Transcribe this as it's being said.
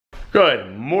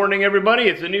Good morning, everybody.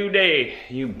 It's a new day.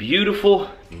 You beautiful,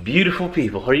 beautiful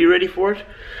people. Are you ready for it?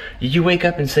 Did you wake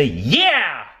up and say,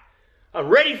 yeah, I'm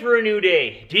ready for a new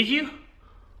day? Did you?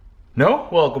 No?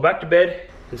 Well, go back to bed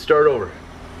and start over.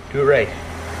 Do it right.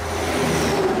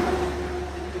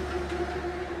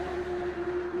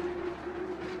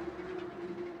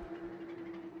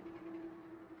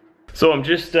 So I'm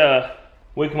just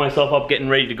waking myself up, getting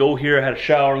ready to go here. I had a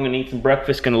shower, I'm gonna eat some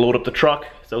breakfast, gonna load up the truck.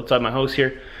 It's outside my house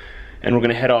here. And we're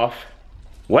gonna head off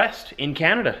west in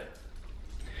Canada.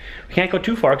 We can't go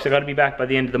too far because I gotta be back by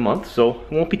the end of the month, so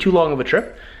it won't be too long of a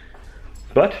trip.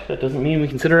 But that doesn't mean we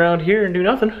can sit around here and do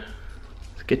nothing.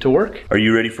 Let's get to work. Are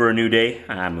you ready for a new day?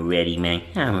 I'm ready, man.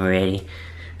 I'm ready.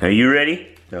 Are you ready?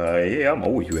 Yeah, I'm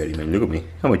always ready, man. Look at me.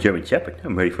 I'm a German Shepherd.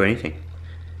 I'm ready for anything.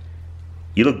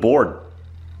 You look bored.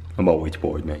 I'm always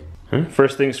bored, man. Huh?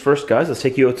 First things first, guys, let's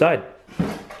take you outside.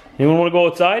 Anyone wanna go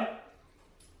outside?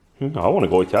 I want to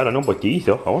go outside. I know about these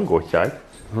though. I want to go outside.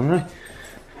 All right.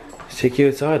 Let's take you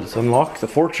outside. Let's unlock the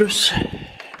fortress. All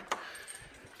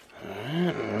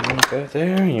right. Go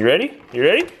there. You ready? You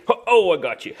ready? Oh, I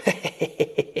got you.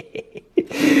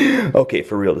 Okay,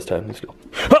 for real this time. Let's go.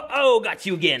 Oh, got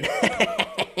you again.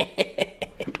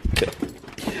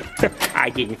 I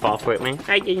didn't fall for it, man.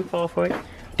 I didn't fall for it.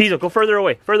 Diesel, go further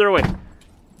away. Further away.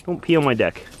 Don't pee on my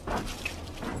deck.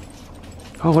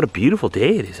 Oh, what a beautiful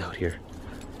day it is out here.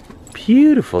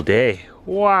 Beautiful day.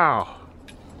 Wow.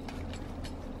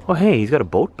 Oh, hey, he's got a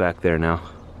boat back there now.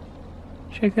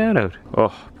 Check that out.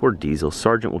 Oh, poor Diesel.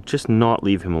 Sergeant will just not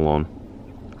leave him alone.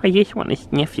 I just want to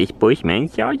sniff this bush, man.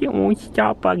 Sergeant won't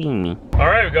stop bugging me. All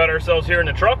right, we got ourselves here in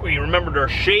the truck. We remembered our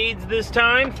shades this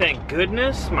time. Thank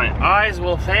goodness. My eyes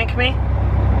will thank me.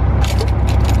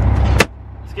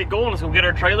 Let's get going. Let's go get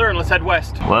our trailer and let's head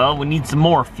west. Well, we need some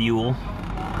more fuel.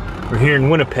 We're here in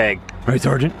Winnipeg. Right,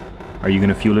 Sergeant? Are you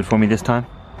gonna fuel it for me this time?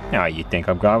 Yeah, you think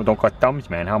I don't got thumbs,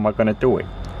 man. How am I gonna do it?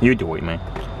 You do it, man.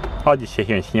 I'll just sit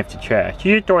here and sniff the trash.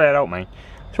 You just throw that out, man.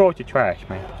 Throw it the trash,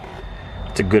 man.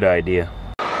 It's a good idea.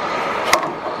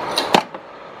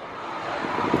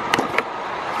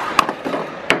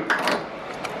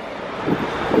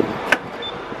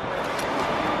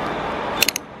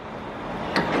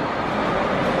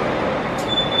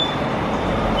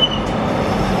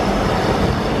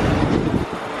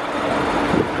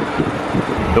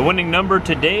 The winning number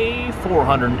today,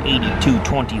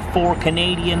 482.24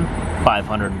 Canadian,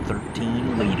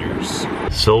 513 liters.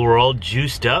 So we're all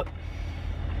juiced up,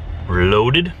 we're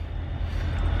loaded,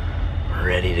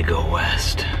 ready to go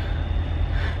west.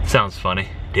 Sounds funny.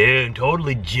 Dude, I'm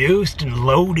totally juiced and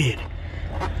loaded.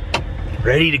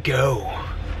 Ready to go.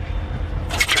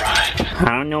 Let's drive. I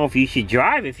don't know if you should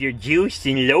drive if you're juiced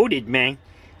and loaded, man.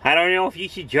 I don't know if you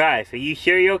should drive. Are you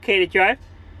sure you're okay to drive?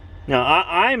 No,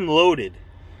 I'm loaded.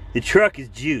 The truck is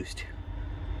juiced.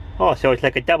 Oh, so it's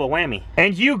like a double whammy.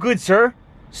 And you, good sir,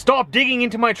 stop digging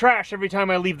into my trash every time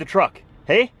I leave the truck.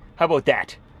 Hey, how about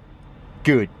that?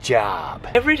 Good job.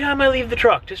 Every time I leave the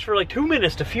truck, just for like 2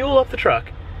 minutes to fuel up the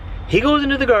truck, he goes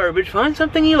into the garbage, finds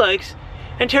something he likes,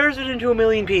 and tears it into a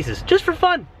million pieces, just for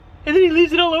fun. And then he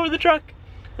leaves it all over the truck.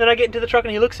 Then I get into the truck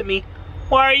and he looks at me,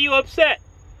 why are you upset?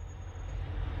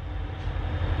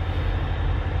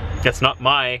 That's not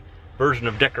my version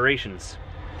of decorations.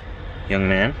 Young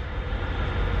man,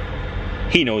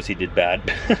 he knows he did bad.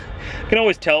 I can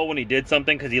always tell when he did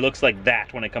something because he looks like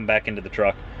that when I come back into the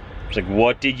truck. It's like,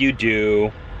 what did you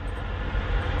do?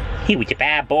 He was a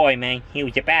bad boy, man. He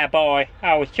was a bad boy.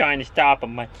 I was trying to stop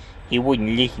him, but he wouldn't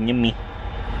listen to me.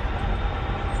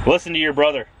 Listen to your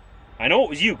brother. I know it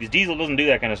was you because Diesel doesn't do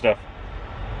that kind of stuff.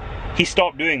 He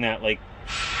stopped doing that like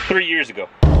 3 years ago.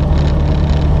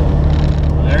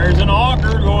 There's an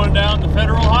auger going down the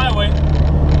federal highway.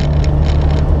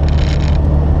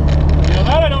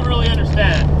 That I don't really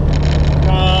understand,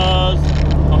 because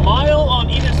a mile on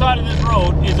either side of this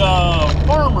road is a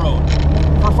farm road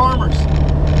for farmers.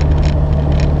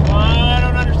 So I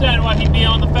don't understand why he'd be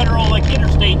on the federal, like,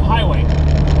 interstate highway,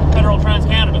 federal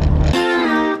Trans-Canada.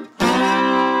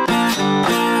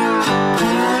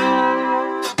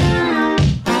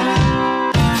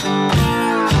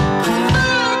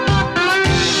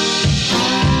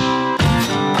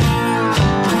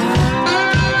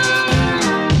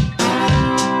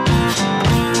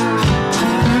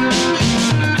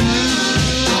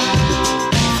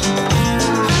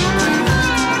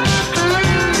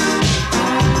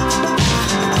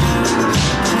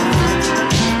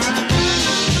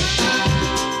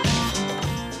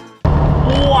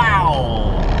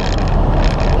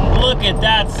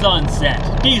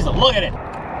 Sunset. Diesel, look at it.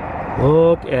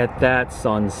 Look at that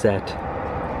sunset.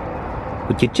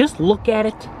 Would you just look at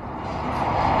it?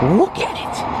 Look at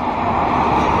it.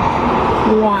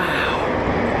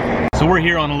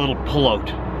 here on a little pullout,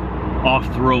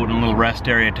 off the road in a little rest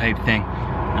area type thing.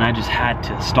 And I just had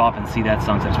to stop and see that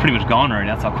sunset. It's pretty much gone already,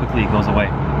 that's how quickly it goes away.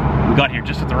 We got here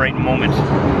just at the right moment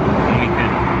when we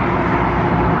could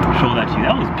show that to you.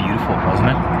 That was beautiful, wasn't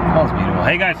it? That was beautiful.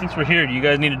 Hey guys, since we're here, do you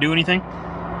guys need to do anything?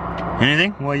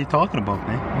 Anything? What are you talking about,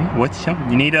 man? What's something?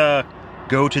 You need to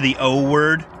go to the O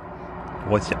word.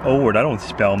 What's the O word? I don't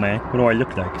spell, man. What do I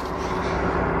look like?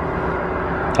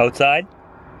 Outside?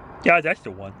 Yeah, that's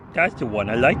the one. That's the one.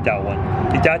 I like that one.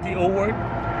 Is that the O word?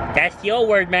 That's the O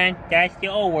word, man. That's the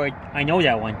O word. I know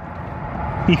that one.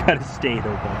 You gotta stay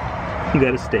though, bud. You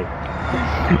gotta stay.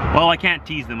 Well, I can't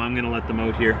tease them. I'm gonna let them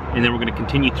out here. And then we're gonna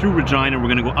continue through Regina. We're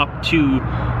gonna go up to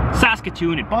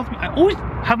Saskatoon. It bothers me. I always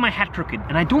have my hat crooked,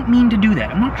 and I don't mean to do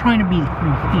that. I'm not trying to be...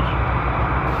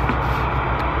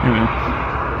 Anyway.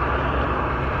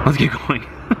 Let's get going.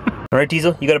 All right,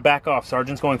 Diesel, you gotta back off.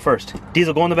 Sergeant's going first.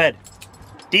 Diesel, go on the bed.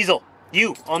 Diesel,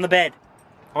 you, on the bed.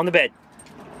 On the bed.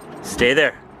 Stay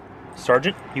there.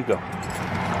 Sergeant, you go.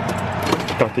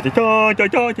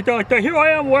 Here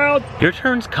I am, world. Your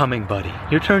turn's coming, buddy.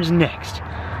 Your turn's next.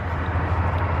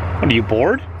 What, are you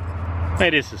bored?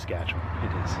 It is Saskatchewan.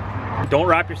 It is. Don't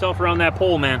wrap yourself around that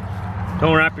pole, man.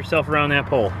 Don't wrap yourself around that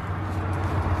pole.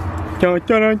 I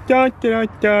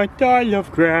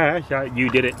love grass. You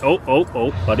did it. Oh,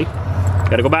 buddy.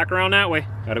 Gotta go back around that way.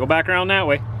 Gotta go back around that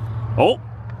way. Oh.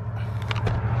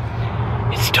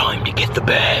 It's time to get the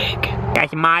bag.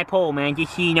 That's my pole, man.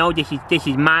 Just so you know, this is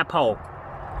my pole.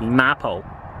 This is my pole.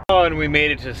 Oh, and we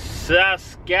made it to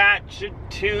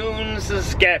Saskatchewan,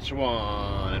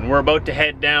 Saskatchewan. And we're about to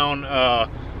head down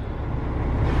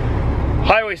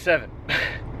Highway 7.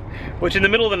 Which in the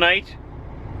middle of the night,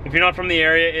 if you're not from the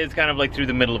area, is kind of like through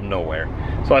the middle of nowhere.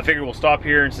 So I figured we'll stop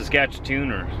here in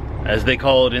Saskatchewan, or as they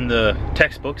call it in the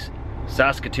textbooks,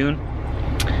 Saskatoon.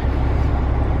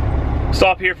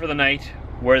 Stop here for the night,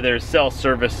 where there's cell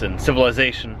service and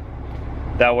civilization.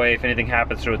 That way, if anything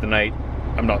happens throughout the night,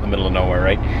 I'm not in the middle of nowhere,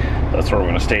 right? That's where we're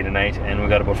gonna stay tonight. And we've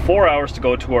got about 4 hours to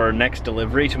go to our next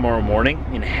delivery tomorrow morning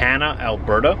in Hanna,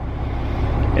 Alberta.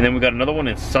 And then we got another one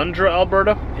in Sundra,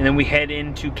 Alberta. And then we head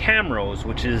into Camrose,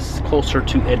 which is closer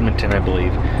to Edmonton, I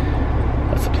believe.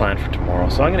 That's the plan for tomorrow.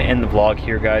 So I'm gonna end the vlog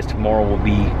here, guys. Tomorrow will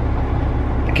be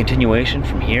a continuation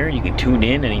from here. You can tune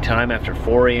in anytime after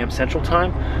 4 a.m. Central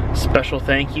Time. Special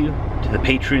thank you to the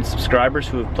Patreon subscribers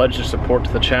who have pledged their support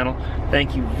to the channel.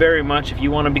 Thank you very much. If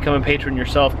you want to become a patron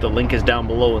yourself, the link is down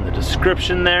below in the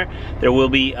description there. There will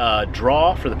be a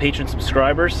draw for the Patreon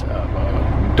subscribers.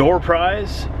 Door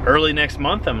prize early next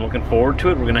month. I'm looking forward to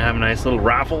it. We're gonna have a nice little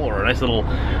raffle or a nice little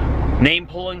name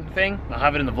pulling thing. I'll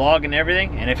have it in the vlog and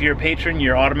everything. And if you're a patron,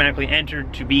 you're automatically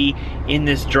entered to be in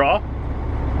this draw.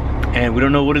 And we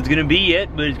don't know what it's gonna be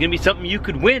yet, but it's gonna be something you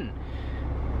could win.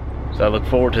 So I look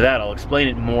forward to that. I'll explain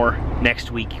it more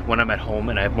next week when I'm at home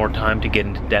and I have more time to get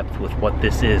into depth with what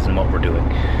this is and what we're doing.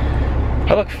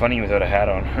 I look funny without a hat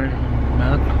on.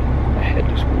 My head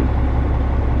looks weird.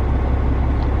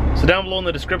 So down below in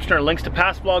the description are links to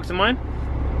past vlogs of mine.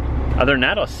 Other than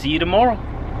that, I'll see you tomorrow.